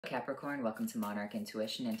Capricorn, welcome to Monarch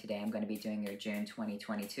Intuition, and today I'm going to be doing your June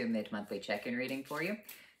 2022 mid-monthly check-in reading for you.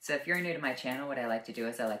 So if you're new to my channel, what I like to do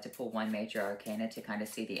is I like to pull one major arcana to kind of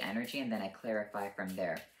see the energy, and then I clarify from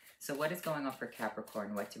there. So what is going on for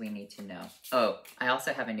Capricorn? What do we need to know? Oh, I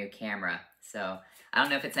also have a new camera, so I don't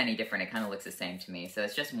know if it's any different. It kind of looks the same to me. So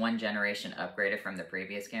it's just one generation upgraded from the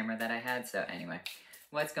previous camera that I had. So anyway,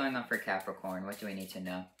 what's going on for Capricorn? What do we need to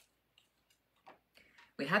know?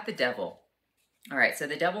 We have the Devil. All right, so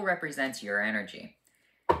the Devil represents your energy.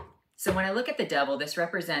 So when I look at the Devil, this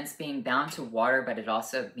represents being bound to water, but it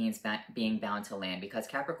also means being bound to land, because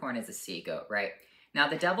Capricorn is a sea goat, right? Now,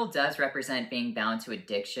 the Devil does represent being bound to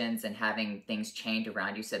addictions and having things chained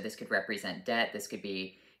around you. So this could represent debt. This could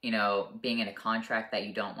be, being in a contract that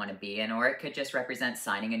you don't want to be in, or it could just represent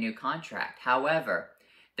signing a new contract. However,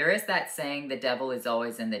 there is that saying, the devil is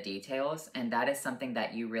always in the details, and that is something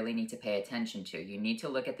that you really need to pay attention to. You need to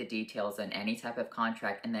look at the details on any type of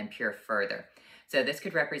contract and then peer further. So this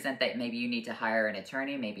could represent that maybe you need to hire an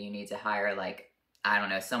attorney, maybe you need to hire,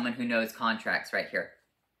 someone who knows contracts right here.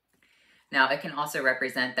 Now, it can also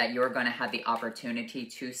represent that you're going to have the opportunity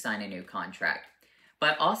to sign a new contract.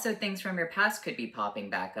 But also things from your past could be popping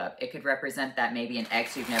back up. It could represent that maybe an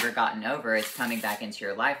ex you've never gotten over is coming back into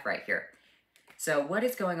your life right here. So what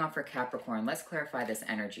is going on for Capricorn? Let's clarify this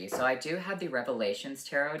energy. So I do have the Revelations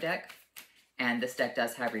Tarot deck, and this deck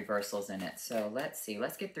does have reversals in it. So let's see.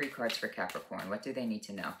 Let's get 3 cards for Capricorn. What do they need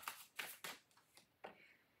to know?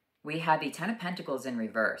 We have the Ten of Pentacles in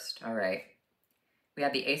reversed. All right. We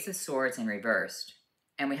have the Ace of Swords in reversed,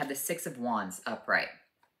 and we have the Six of Wands upright.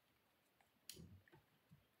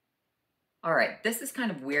 All right. This is kind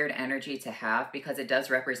of weird energy to have because it does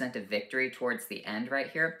represent a victory towards the end right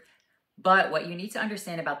here. But what you need to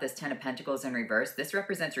understand about this Ten of Pentacles in reverse, this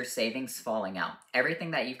represents your savings falling out.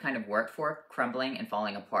 Everything that you've kind of worked for, crumbling and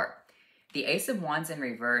falling apart. The Ace of Wands in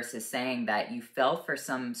reverse is saying that you fell for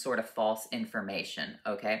some sort of false information,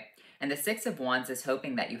 okay? And the Six of Wands is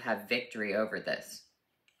hoping that you have victory over this.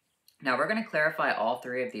 Now, we're going to clarify all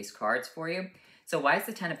 3 of these cards for you. So why is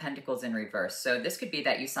the Ten of Pentacles in reverse? So this could be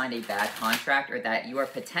that you signed a bad contract, or that you are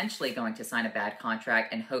potentially going to sign a bad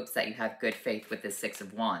contract in hopes that you have good faith with the Six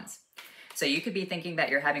of Wands. So you could be thinking that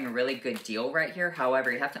you're having a really good deal right here.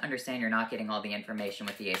 However, you have to understand you're not getting all the information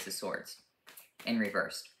with the Ace of Swords in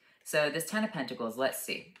reverse. So this Ten of Pentacles, let's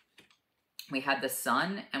see. We have the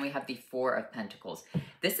Sun and we have the Four of Pentacles.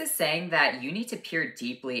 This is saying that you need to peer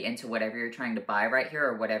deeply into whatever you're trying to buy right here,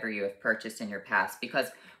 or whatever you have purchased in your past. Because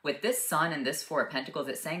with this Sun and this Four of Pentacles,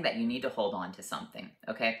 it's saying that you need to hold on to something,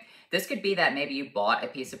 okay? This could be that maybe you bought a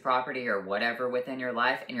piece of property or whatever within your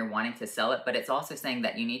life and you're wanting to sell it, but it's also saying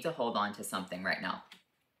that you need to hold on to something right now.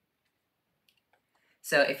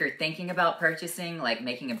 So if you're thinking about purchasing, like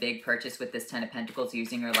making a big purchase with this Ten of Pentacles,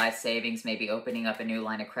 using your life savings, maybe opening up a new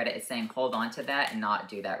line of credit, it's saying hold on to that and not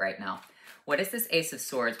do that right now. What is this Ace of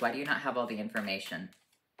Swords? Why do you not have all the information?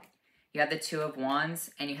 You have the Two of Wands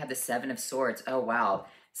and you have the Seven of Swords. Oh, wow.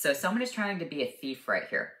 So someone is trying to be a thief right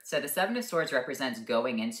here. So the Seven of Swords represents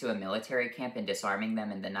going into a military camp and disarming them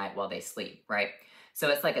in the night while they sleep, right? So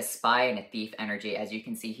it's like a spy and a thief energy. As you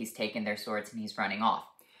can see, he's taken their swords and he's running off.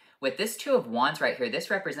 With this Two of Wands right here, this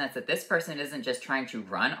represents that this person isn't just trying to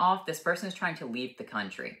run off, this person is trying to leave the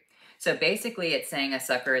country. So basically it's saying a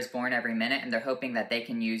sucker is born every minute and they're hoping that they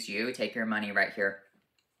can use you, take your money right here.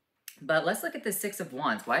 But let's look at the Six of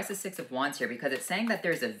Wands. Why is the Six of Wands here? Because it's saying that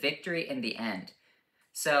there's a victory in the end.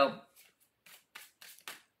 So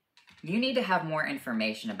you need to have more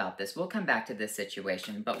information about this. We'll come back to this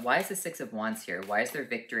situation, but why is the Six of Wands here? Why is there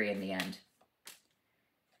victory in the end?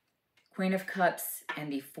 Queen of Cups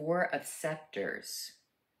and the Four of Scepters.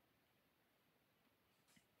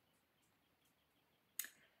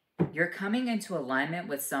 You're coming into alignment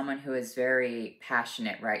with someone who is very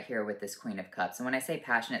passionate right here with this Queen of Cups. And when I say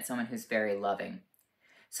passionate, someone who's very loving.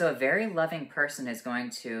 So a very loving person is going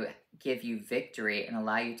to give you victory and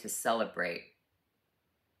allow you to celebrate.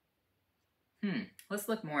 Let's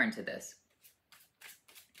look more into this.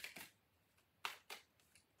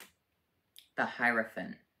 The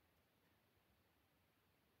Hierophant.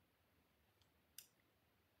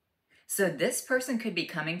 So this person could be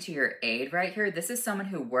coming to your aid right here. This is someone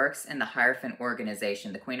who works in the Hierophant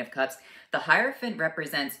organization, the Queen of Cups. The Hierophant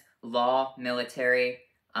represents law, military,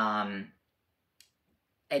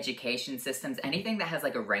 education systems, anything that has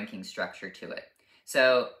like a ranking structure to it.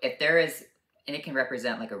 So if there is, and it can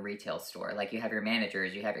represent like a retail store, like you have your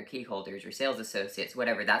managers, you have your key holders, your sales associates,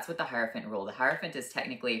 whatever, that's what the Hierophant rule. The Hierophant is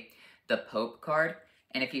technically the Pope card.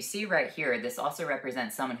 And if you see right here, this also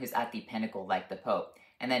represents someone who's at the pinnacle like the Pope.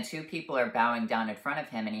 And then 2 people are bowing down in front of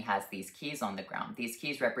him and he has these keys on the ground. These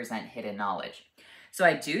keys represent hidden knowledge. So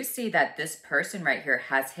I do see that this person right here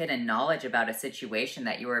has hidden knowledge about a situation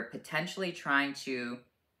that you are potentially trying to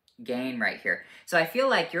gain right here. So I feel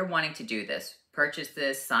like you're wanting to do this, purchase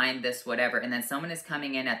this, sign this, whatever, and then someone is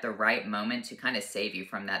coming in at the right moment to kind of save you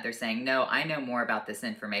from that. They're saying, no, I know more about this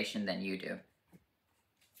information than you do.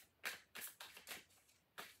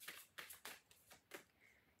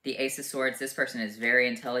 The Ace of Swords, this person is very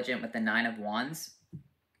intelligent with the Nine of Wands.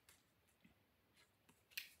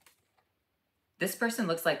 This person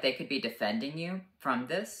looks like they could be defending you from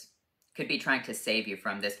this, could be trying to save you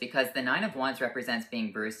from this, because the Nine of Wands represents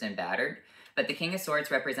being bruised and battered, but the King of Swords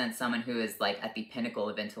represents someone who is like at the pinnacle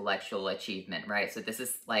of intellectual achievement, right? So this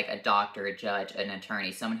is like a doctor, a judge, an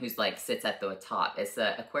attorney, someone who's like sits at the top. It's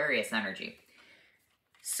the Aquarius energy.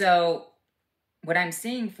 So what I'm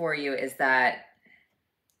seeing for you is that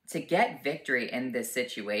to get victory in this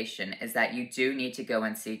situation is that you do need to go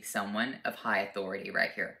and seek someone of high authority right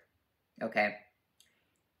here, okay?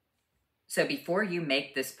 So before you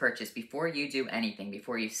make this purchase, before you do anything,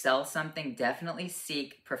 before you sell something, definitely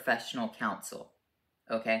seek professional counsel,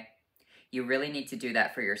 okay? You really need to do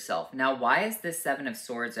that for yourself. Now, why is this Seven of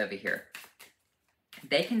Swords over here?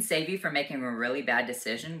 They can save you from making a really bad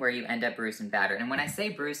decision where you end up bruised and battered. And when I say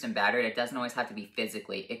bruised and battered, it doesn't always have to be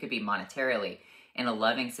physically. It could be monetarily in a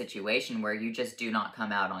loving situation where you just do not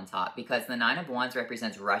come out on top. Because the Nine of Wands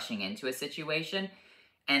represents rushing into a situation,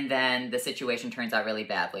 and then the situation turns out really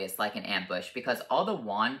badly. It's like an ambush, because all the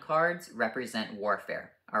wand cards represent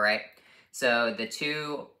warfare, all right? So the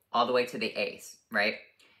 2 all the way to the Ace, right?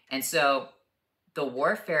 And so the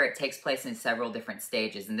warfare, it takes place in several different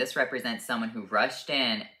stages, and this represents someone who rushed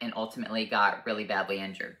in and ultimately got really badly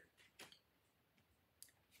injured.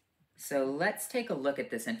 So let's take a look at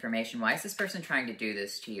this information. Why is this person trying to do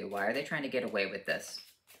this to you? Why are they trying to get away with this?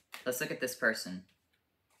 Let's look at this person.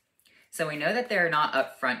 So we know that they're not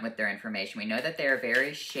upfront with their information. We know that they're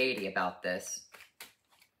very shady about this.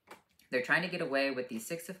 They're trying to get away with the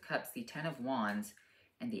Six of Cups, the Ten of Wands,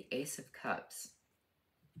 and the Ace of Cups.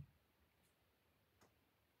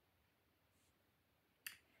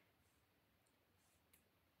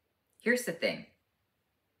 Here's the thing.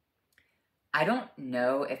 I don't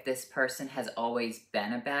know if this person has always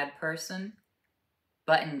been a bad person,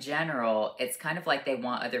 but in general, it's kind of like they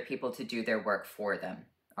want other people to do their work for them,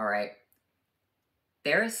 all right?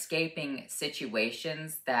 They're escaping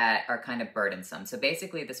situations that are kind of burdensome. So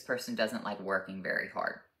basically, this person doesn't like working very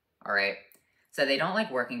hard, all right? So they don't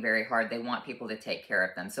like working very hard. They want people to take care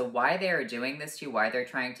of them. So why they are doing this to you, why they're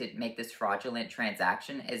trying to make this fraudulent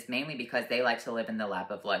transaction is mainly because they like to live in the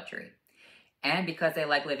lap of luxury. And because they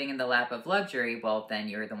like living in the lap of luxury, well, then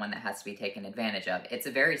you're the one that has to be taken advantage of. It's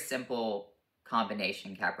a very simple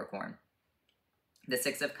combination, Capricorn. The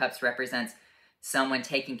Six of Cups represents someone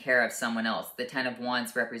taking care of someone else. The Ten of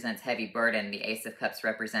Wands represents heavy burden. The Ace of Cups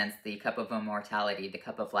represents the cup of immortality, the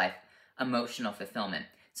cup of life, emotional fulfillment.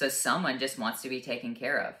 So someone just wants to be taken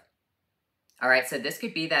care of. All right, so this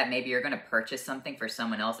could be that maybe you're going to purchase something for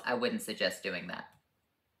someone else. I wouldn't suggest doing that.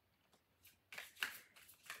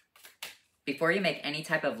 Before you make any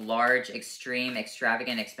type of large, extreme,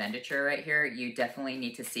 extravagant expenditure right here, you definitely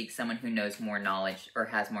need to seek someone who knows more knowledge or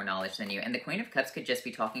has more knowledge than you. And the Queen of Cups could just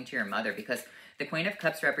be talking to your mother, because the Queen of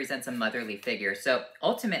Cups represents a motherly figure. So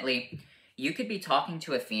ultimately, you could be talking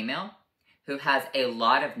to a female who has a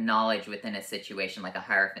lot of knowledge within a situation, like a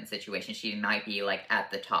Hierophant situation. She might be like at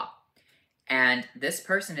the top. And this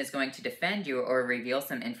person is going to defend you or reveal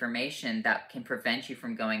some information that can prevent you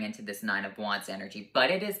from going into this Nine of Wands energy.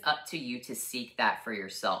 But it is up to you to seek that for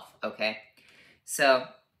yourself, okay? So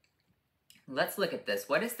let's look at this.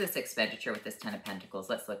 What is this expenditure with this Ten of Pentacles?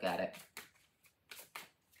 Let's look at it.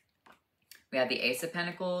 We have the Ace of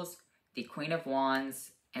Pentacles, the Queen of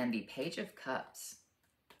Wands, and the Page of Cups.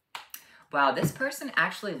 Wow, this person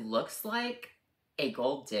actually looks like a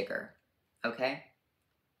gold digger, okay?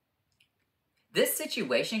 This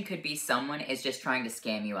situation could be someone is just trying to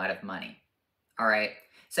scam you out of money, all right?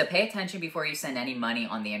 So pay attention before you send any money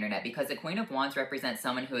on the internet, because the Queen of Wands represents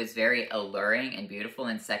someone who is very alluring and beautiful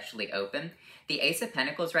and sexually open. The Ace of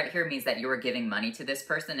Pentacles right here means that you are giving money to this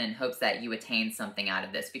person in hopes that you attain something out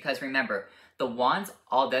of this. Because remember, the Wands,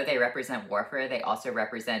 although they represent warfare, they also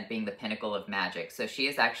represent being the pinnacle of magic. So she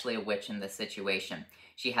is actually a witch in this situation.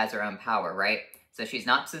 She has her own power, right? So she's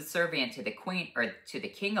not subservient to the Queen or to the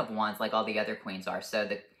King of Wands like all the other queens are. So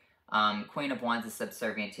the Queen of Wands is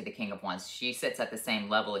subservient to the King of Wands. She sits at the same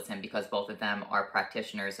level as him because both of them are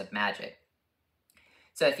practitioners of magic.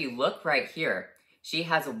 So if you look right here, she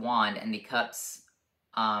has a wand and the cups,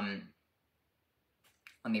 let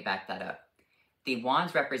me back that up. The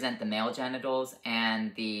wands represent the male genitals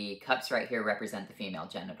and the cups right here represent the female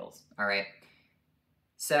genitals, all right?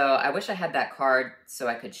 So I wish I had that card so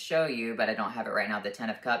I could show you, but I don't have it right now, the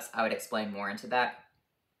Ten of Cups. I would explain more into that.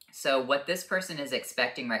 So what this person is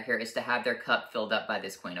expecting right here is to have their cup filled up by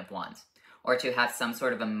this Queen of Wands, or to have some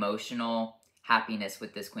sort of emotional happiness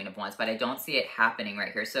with this Queen of Wands, but I don't see it happening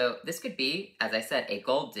right here. So this could be, as I said, a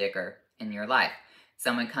gold digger in your life.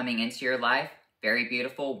 Someone coming into your life, very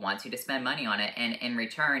beautiful, wants you to spend money on it, and in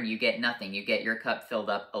return, you get nothing. You get your cup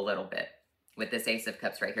filled up a little bit with this Ace of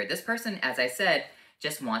Cups right here. This person, as I said,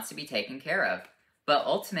 just wants to be taken care of, but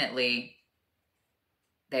ultimately,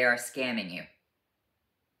 they are scamming you.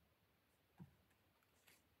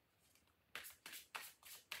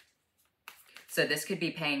 So this could be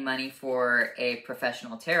paying money for a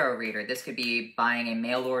professional tarot reader. This could be buying a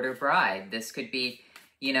mail order bride. This could be,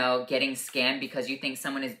 you know, getting scammed because you think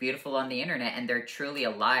someone is beautiful on the internet and they're truly a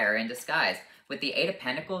liar in disguise. With the Eight of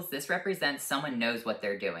Pentacles, this represents someone knows what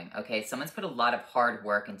they're doing, okay? Someone's put a lot of hard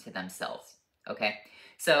work into themselves, okay?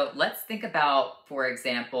 So let's think about, for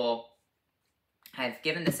example, I've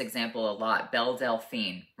given this example a lot, Belle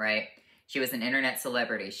Delphine, right? She was an internet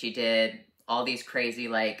celebrity. She did all these crazy,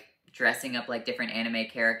 like, dressing up like different anime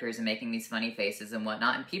characters and making these funny faces and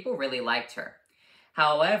whatnot, and people really liked her.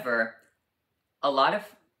 However, a lot of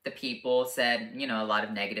the people said, you know, a lot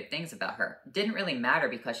of negative things about her. Didn't really matter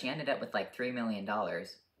because she ended up with like $3 million.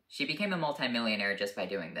 She became a multimillionaire just by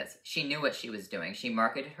doing this. She knew what she was doing. She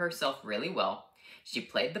marketed herself really well. She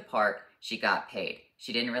played the part. She got paid.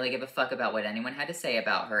 She didn't really give a fuck about what anyone had to say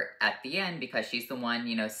about her at the end because she's the one,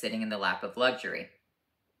 you know, sitting in the lap of luxury.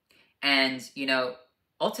 And, you know,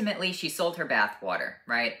 ultimately, she sold her bathwater,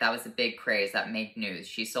 right? That was a big craze that made news.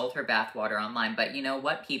 She sold her bathwater online, but you know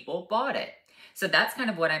what? People bought it. So that's kind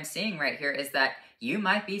of what I'm seeing right here is that you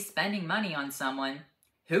might be spending money on someone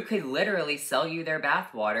who could literally sell you their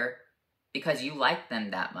bathwater because you like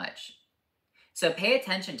them that much. So pay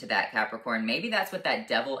attention to that, Capricorn. Maybe that's what that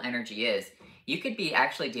devil energy is. You could be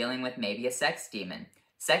actually dealing with maybe a sex demon.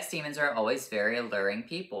 Sex demons are always very alluring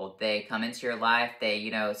people. They come into your life, they,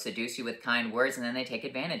 you know, seduce you with kind words, and then they take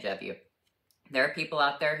advantage of you. There are people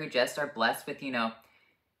out there who just are blessed with, you know,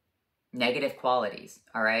 negative qualities,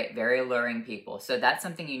 all right? Very alluring people. So that's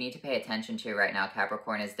something you need to pay attention to right now,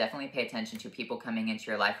 Capricorn, is definitely pay attention to people coming into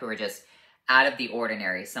your life who are just out of the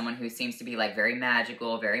ordinary. Someone who seems to be like very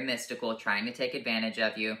magical, very mystical, trying to take advantage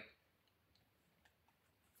of you.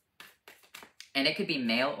 And it could be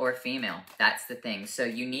male or female. That's the thing. So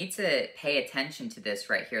you need to pay attention to this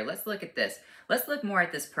right here. Let's look at this. Let's look more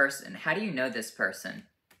at this person. How do you know this person?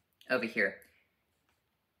 Over here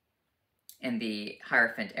in the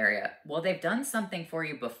Hierophant area. Well, they've done something for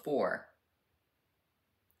you before.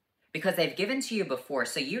 Because they've given to you before.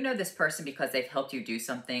 So you know this person because they've helped you do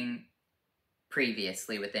something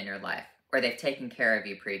previously within your life. Or they've taken care of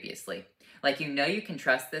you previously. Like, you know you can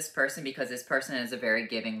trust this person because this person is a very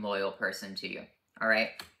giving, loyal person to you. All right?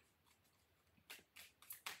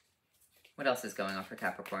 What else is going on for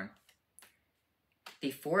Capricorn? The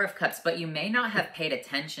Four of Cups. But you may not have paid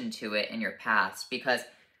attention to it in your past because,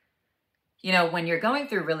 you know, when you're going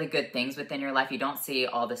through really good things within your life, you don't see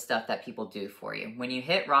all the stuff that people do for you. When you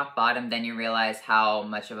hit rock bottom, then you realize how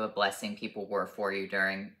much of a blessing people were for you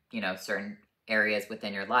during, you know, certain areas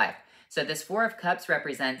within your life. So this Four of Cups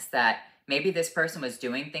represents that maybe this person was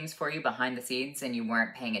doing things for you behind the scenes and you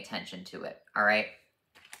weren't paying attention to it, all right?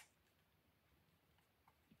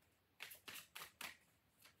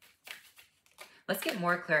 Let's get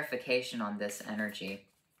more clarification on this energy.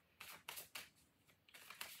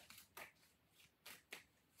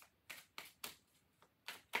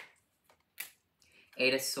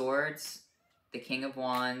 Eight of Swords, the King of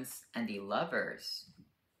Wands, and the Lovers.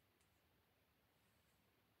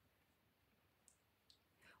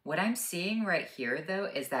 What I'm seeing right here, though,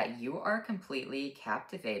 is that you are completely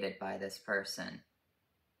captivated by this person.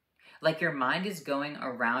 Like, your mind is going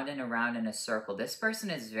around and around in a circle. This person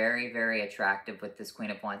is very, very attractive with this Queen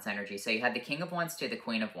of Wands energy. So you have the King of Wands to the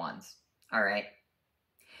Queen of Wands. All right.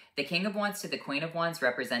 The King of Wands to the Queen of Wands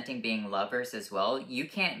representing being lovers as well. You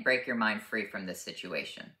can't break your mind free from this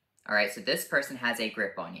situation. All right. So this person has a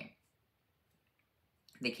grip on you.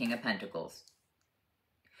 The King of Pentacles.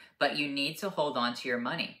 But you need to hold on to your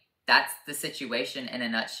money. That's the situation in a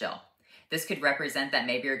nutshell. This could represent that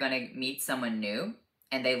maybe you're going to meet someone new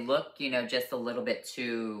and they look, you know, just a little bit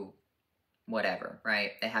too whatever,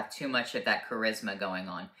 right? They have too much of that charisma going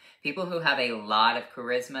on. People who have a lot of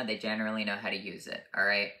charisma, they generally know how to use it, all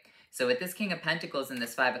right? So with this King of Pentacles and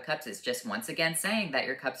this Five of Cups, it's just once again saying that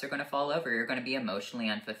your cups are going to fall over. You're going to be emotionally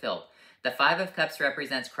unfulfilled. The Five of Cups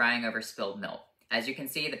represents crying over spilled milk. As you can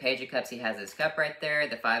see, the Page of Cups, he has his cup right there.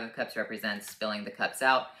 The Five of Cups represents spilling the cups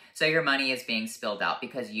out. So your money is being spilled out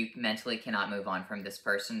because you mentally cannot move on from this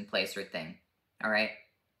person, place, or thing. All right?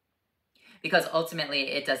 Because ultimately,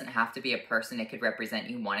 it doesn't have to be a person. It could represent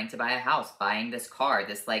you wanting to buy a house, buying this car,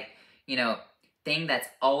 this like, you know, thing that's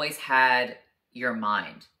always had your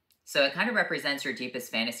mind. So it kind of represents your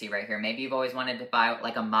deepest fantasy right here. Maybe you've always wanted to buy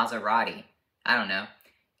like a Maserati. I don't know.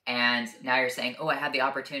 And now you're saying, oh, I had the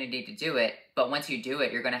opportunity to do it. But once you do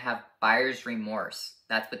it, you're going to have buyer's remorse.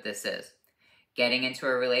 That's what this is. Getting into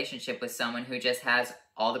a relationship with someone who just has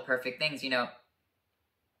all the perfect things. You know,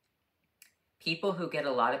 people who get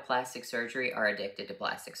a lot of plastic surgery are addicted to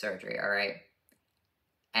plastic surgery, all right?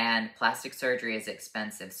 And plastic surgery is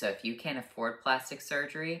expensive. So if you can't afford plastic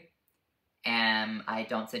surgery, I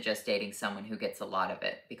don't suggest dating someone who gets a lot of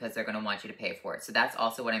it because they're going to want you to pay for it. So that's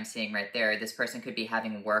also what I'm seeing right there. This person could be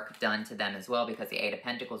having work done to them as well because the Eight of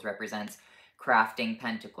Pentacles represents crafting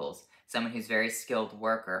pentacles, someone who's very skilled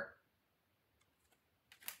worker.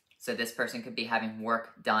 So this person could be having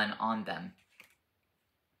work done on them.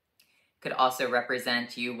 Could also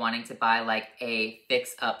represent you wanting to buy like a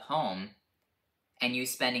fix-up home and you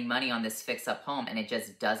spending money on this fix-up home and it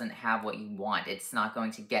just doesn't have what you want. It's not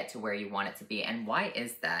going to get to where you want it to be. And why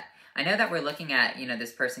is that? I know that we're looking at, you know,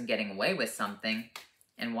 this person getting away with something.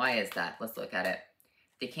 And why is that? Let's look at it.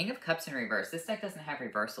 The King of Cups in reverse. This deck doesn't have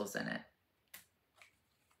reversals in it.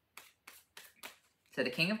 So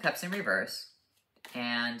the King of Cups in reverse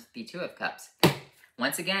and the Two of Cups.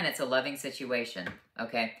 Once again, it's a loving situation,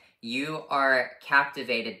 okay? You are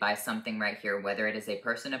captivated by something right here, whether it is a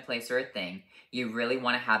person, a place, or a thing. You really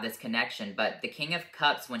want to have this connection, but the King of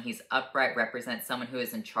Cups, when he's upright, represents someone who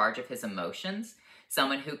is in charge of his emotions,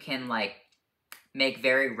 someone who can, like, make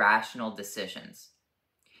very rational decisions.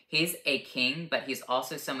 He's a king, but he's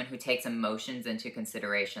also someone who takes emotions into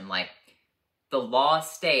consideration. Like, the law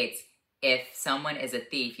states if someone is a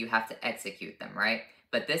thief, you have to execute them, right?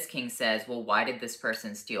 But this king says, well, why did this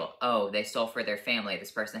person steal? Oh, they stole for their family.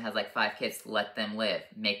 This person has like 5 kids. Let them live.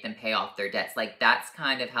 Make them pay off their debts. Like, that's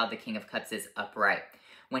kind of how the King of Cups is upright.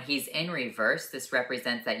 When he's in reverse, this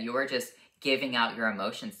represents that you are just giving out your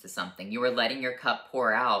emotions to something. You are letting your cup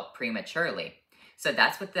pour out prematurely. So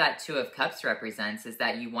that's what that Two of Cups represents, is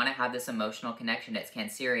that you want to have this emotional connection. It's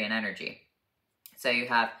Cancerian energy. So you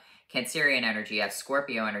have Cancerian energy, you have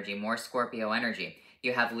Scorpio energy, more Scorpio energy.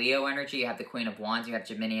 You have Leo energy, you have the Queen of Wands, you have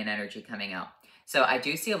Geminian energy coming out. So I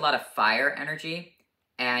do see a lot of fire energy,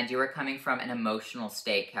 and you are coming from an emotional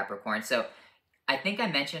state, Capricorn. So I think I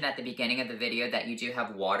mentioned at the beginning of the video that you do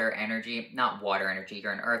have water energy. Not water energy,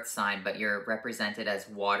 you're an earth sign, but you're represented as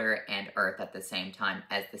water and earth at the same time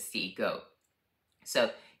as the sea goat.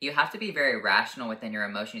 So you have to be very rational within your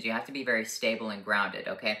emotions. You have to be very stable and grounded,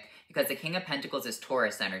 okay? Because the King of Pentacles is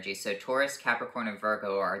Taurus energy. So Taurus, Capricorn, and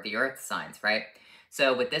Virgo are the earth signs, right?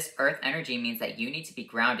 So with this earth energy means that you need to be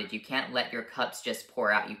grounded. You can't let your cups just pour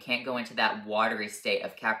out. You can't go into that watery state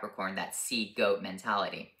of Capricorn, that sea goat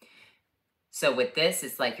mentality. So with this,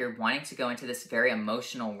 it's like you're wanting to go into this very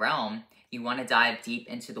emotional realm. You want to dive deep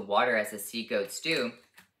into the water as the sea goats do,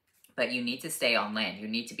 but you need to stay on land. You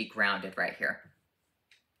need to be grounded right here.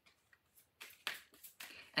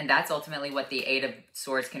 And that's ultimately what the Eight of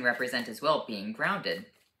Swords can represent as well, being grounded.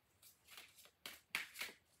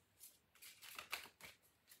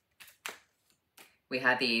 We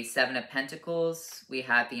have the Seven of Pentacles, we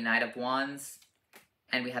have the Knight of Wands,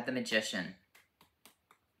 and we have the Magician.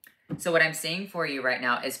 So what I'm seeing for you right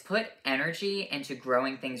now is put energy into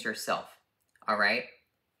growing things yourself, all right?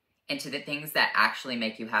 Into the things that actually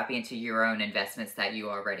make you happy, into your own investments that you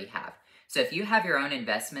already have. So if you have your own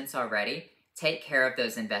investments already, take care of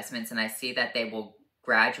those investments, and I see that they will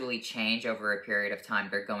gradually change over a period of time.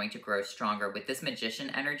 They're going to grow stronger. With this Magician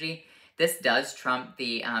energy, this does trump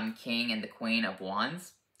the King and the Queen of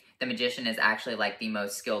Wands. The Magician is actually like the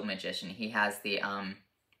most skilled magician. He has the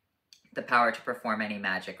power to perform any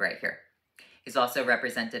magic right here. He's also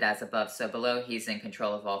represented as above, so below. He's in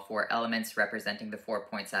control of all 4 elements, representing the 4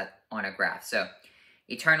 points on a graph. So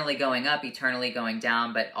eternally going up, eternally going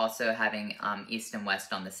down, but also having east and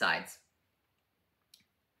west on the sides.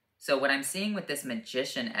 So what I'm seeing with this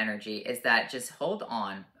Magician energy is that just hold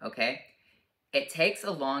on, okay? It takes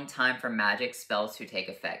a long time for magic spells to take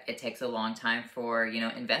effect. It takes a long time for, you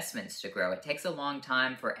know, investments to grow. It takes a long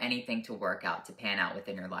time for anything to work out, to pan out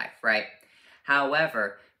within your life, right?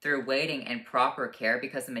 However, through waiting and proper care,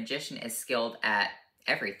 because the Magician is skilled at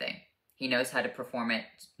everything. He knows how to perform it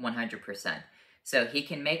 100%. So he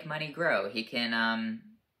can make money grow. He can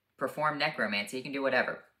perform necromancy. He can do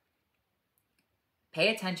whatever. Pay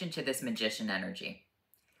attention to this Magician energy.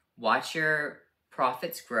 Watch your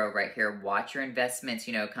profits grow right here. Watch your investments,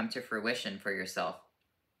 you know, come to fruition for yourself.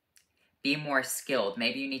 be more skilled.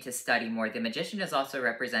 Maybe you need to study more. The Magician is also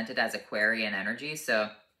represented as Aquarian energy. So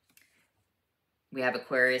we have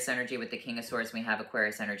Aquarius energy with the King of Swords. And we have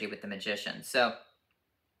Aquarius energy with the Magician. So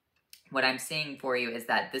what I'm seeing for you is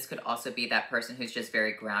that this could also be that person who's just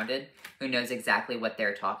very grounded, who knows exactly what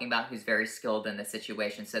they're talking about, who's very skilled in the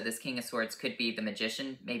situation. So this King of Swords could be the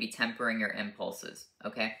Magician, maybe tempering your impulses,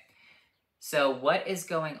 okay? So what is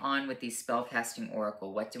going on with the Spellcasting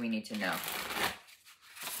Oracle? What do we need to know?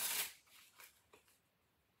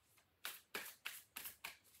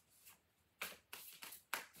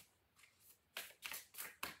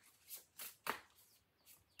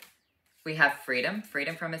 We have freedom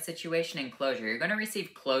from a situation, and closure. You're going to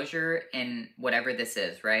receive closure in whatever this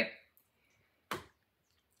is, right?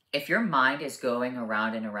 If your mind is going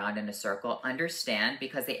around and around in a circle, understand,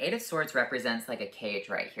 because the Eight of Swords represents like a cage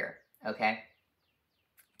right here, okay?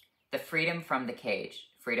 The freedom from the cage,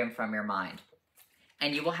 freedom from your mind.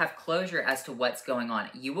 And you will have closure as to what's going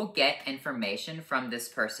on. You will get information from this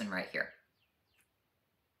person right here.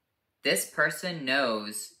 This person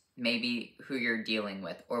knows maybe who you're dealing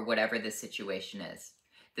with or whatever the situation is.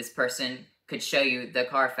 This person could show you the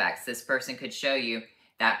Carfax. This person could show you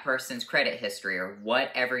that person's credit history or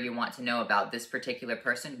whatever you want to know about this particular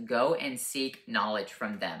person. Go and seek knowledge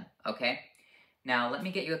from them, okay? Now, let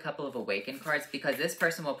me get you a couple of Awaken cards because this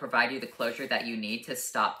person will provide you the closure that you need to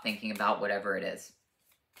stop thinking about whatever it is.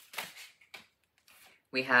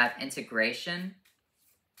 We have Integration.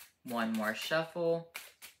 One more shuffle.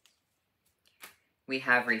 We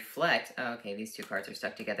have Reflect. Oh, okay, these two cards are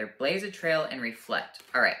stuck together. Blaze a Trail and Reflect.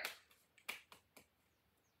 All right.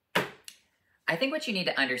 I think what you need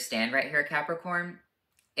to understand right here, Capricorn,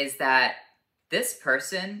 is that this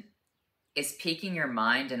person is piquing your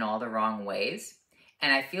mind in all the wrong ways.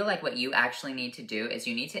 And I feel like what you actually need to do is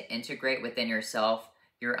you need to integrate within yourself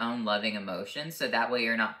your own loving emotions, so that way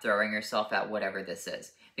you're not throwing yourself at whatever this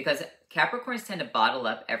is. Because Capricorns tend to bottle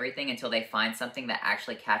up everything until they find something that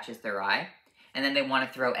actually catches their eye. And then they want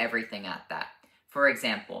to throw everything at that. For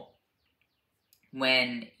example,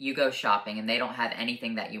 when you go shopping and they don't have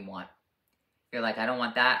anything that you want, you're like, I don't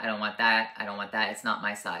want that, I don't want that, I don't want that, it's not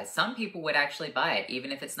my size. Some people would actually buy it,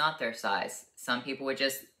 even if it's not their size. Some people would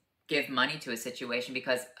just give money to a situation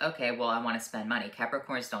because, okay, well, I want to spend money.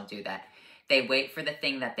 Capricorns don't do that. They wait for the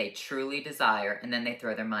thing that they truly desire, and then they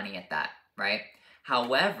throw their money at that, right?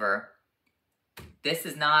 However, this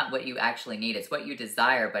is not what you actually need. It's what you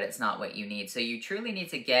desire, but it's not what you need. So you truly need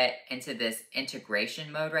to get into this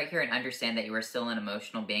integration mode right here and understand that you are still an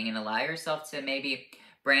emotional being and allow yourself to maybe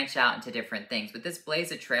branch out into different things. With this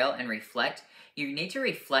Blaze a Trail and Reflect, you need to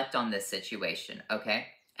reflect on this situation, okay?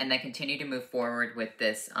 And then continue to move forward with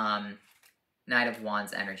this Knight of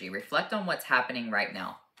Wands energy. Reflect on what's happening right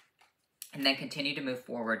now. And then continue to move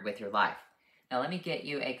forward with your life. Now let me get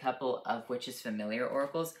you a couple of Witch's Familiar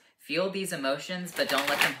Oracles. Feel these emotions, but don't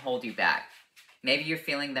let them hold you back. Maybe you're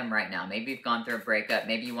feeling them right now. Maybe you've gone through a breakup.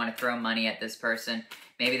 Maybe you want to throw money at this person.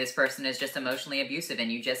 Maybe this person is just emotionally abusive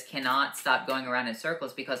and you just cannot stop going around in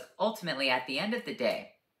circles because ultimately, at the end of the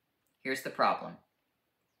day, here's the problem.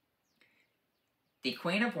 The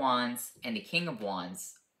Queen of Wands and the King of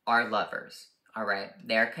Wands are lovers, all right?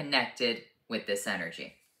 They're connected with this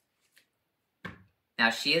energy.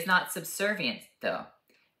 Now, she is not subservient, though.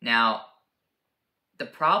 Now, the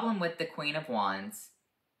problem with the Queen of Wands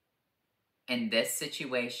in this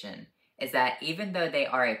situation is that even though they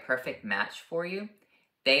are a perfect match for you,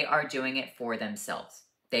 they are doing it for themselves.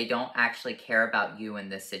 They don't actually care about you in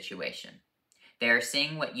this situation. They are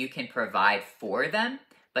seeing what you can provide for them,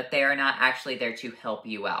 but they are not actually there to help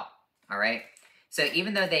you out, all right? So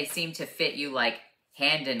even though they seem to fit you like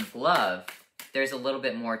hand in glove, there's a little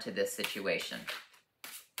bit more to this situation.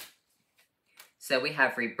 So we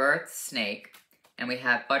have Rebirth, Snake, and we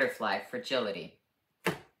have Butterfly, Fragility.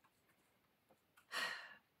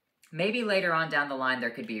 Maybe later on down the line there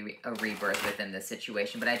could be a rebirth within this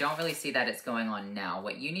situation, but I don't really see that it's going on now.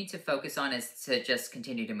 What you need to focus on is to just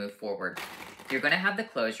continue to move forward. You're going to have the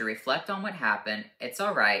closure, reflect on what happened. It's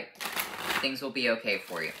all right. Things will be okay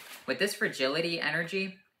for you. With this Fragility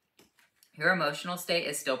energy, your emotional state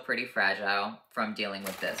is still pretty fragile from dealing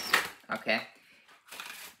with this, okay?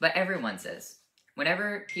 But everyone's is.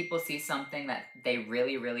 Whenever people see something that they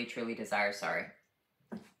really, really, truly desire,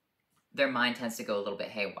 their mind tends to go a little bit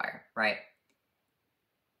haywire, right?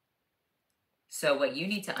 So what you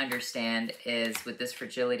need to understand is with this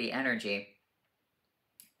Fragility energy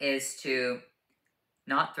is to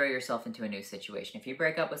not throw yourself into a new situation. If you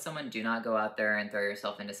break up with someone, do not go out there and throw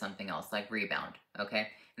yourself into something else, like rebound, okay?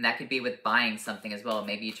 And that could be with buying something as well.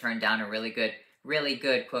 Maybe you turn down a really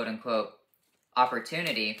good, quote-unquote,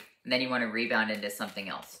 opportunity, and then you want to rebound into something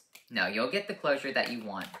else. No, you'll get the closure that you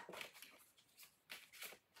want.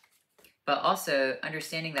 But also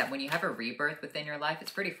understanding that when you have a rebirth within your life,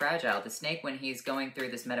 it's pretty fragile. The snake, when he's going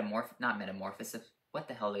through this not metamorphosis, what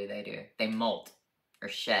the hell do? They molt or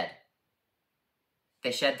shed.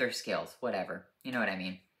 They shed their scales, whatever. You know what I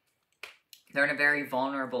mean. They're in a very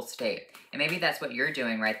vulnerable state. And maybe that's what you're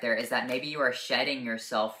doing right there, is that maybe you are shedding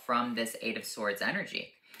yourself from this Eight of Swords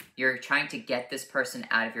energy. You're trying to get this person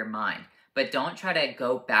out of your mind. But don't try to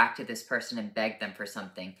go back to this person and beg them for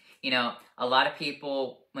something. You know, a lot of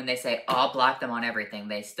people, when they say, oh, I'll block them on everything,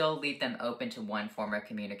 they still leave them open to one form of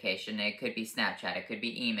communication. It could be Snapchat, it could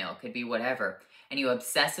be email, it could be whatever. And you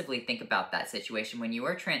obsessively think about that situation. When you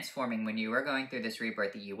are transforming, when you are going through this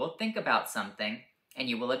rebirth, you will think about something and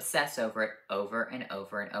you will obsess over it over and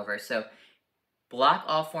over and over. So block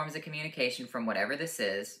all forms of communication from whatever this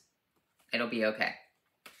is. It'll be okay.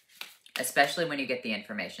 Especially when you get the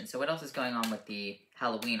information. So what else is going on with the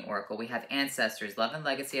Halloween Oracle? We have ancestors, love and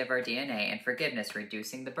legacy of our DNA, and forgiveness,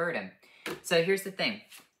 reducing the burden. So here's the thing.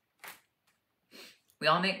 We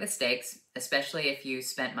all make mistakes, especially if you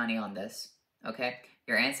spent money on this, okay?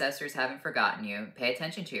 Your ancestors haven't forgotten you. Pay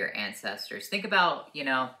attention to your ancestors. Think about, you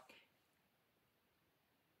know,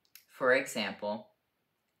 for example,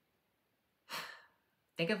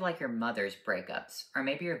 think of like your mother's breakups, or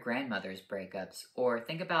maybe your grandmother's breakups, or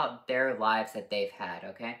think about their lives that they've had,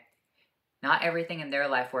 okay? Not everything in their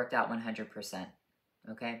life worked out 100%,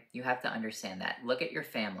 okay? You have to understand that. Look at your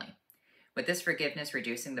family. With this forgiveness,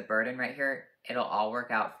 reducing the burden right here, it'll all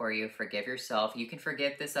work out for you. Forgive yourself. You can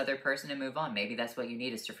forgive this other person and move on. Maybe that's what you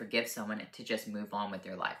need, is to forgive someone to just move on with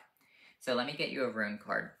your life. So let me get you a rune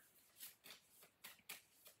card.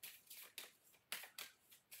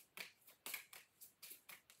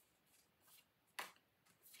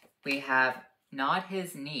 We have not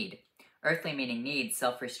his need. Earthly meaning need,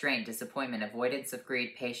 self-restraint, disappointment, avoidance of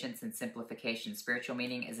greed, patience, and simplification. Spiritual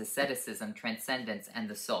meaning is asceticism, transcendence, and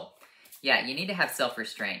the soul. Yeah, you need to have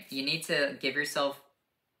self-restraint. You need to give yourself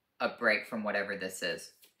a break from whatever this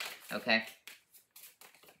is, okay?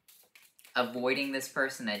 Avoiding this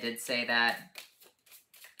person, I did say that.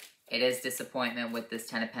 It is disappointment with this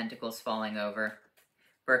Ten of Pentacles falling over.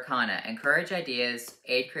 Berkana, encourage ideas,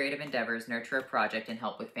 aid creative endeavors, nurture a project, and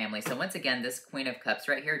help with family. So once again, this Queen of Cups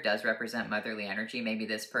right here does represent motherly energy. Maybe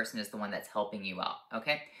this person is the one that's helping you out,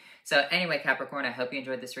 okay? So anyway, Capricorn, I hope you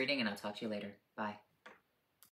enjoyed this reading, and I'll talk to you later. Bye.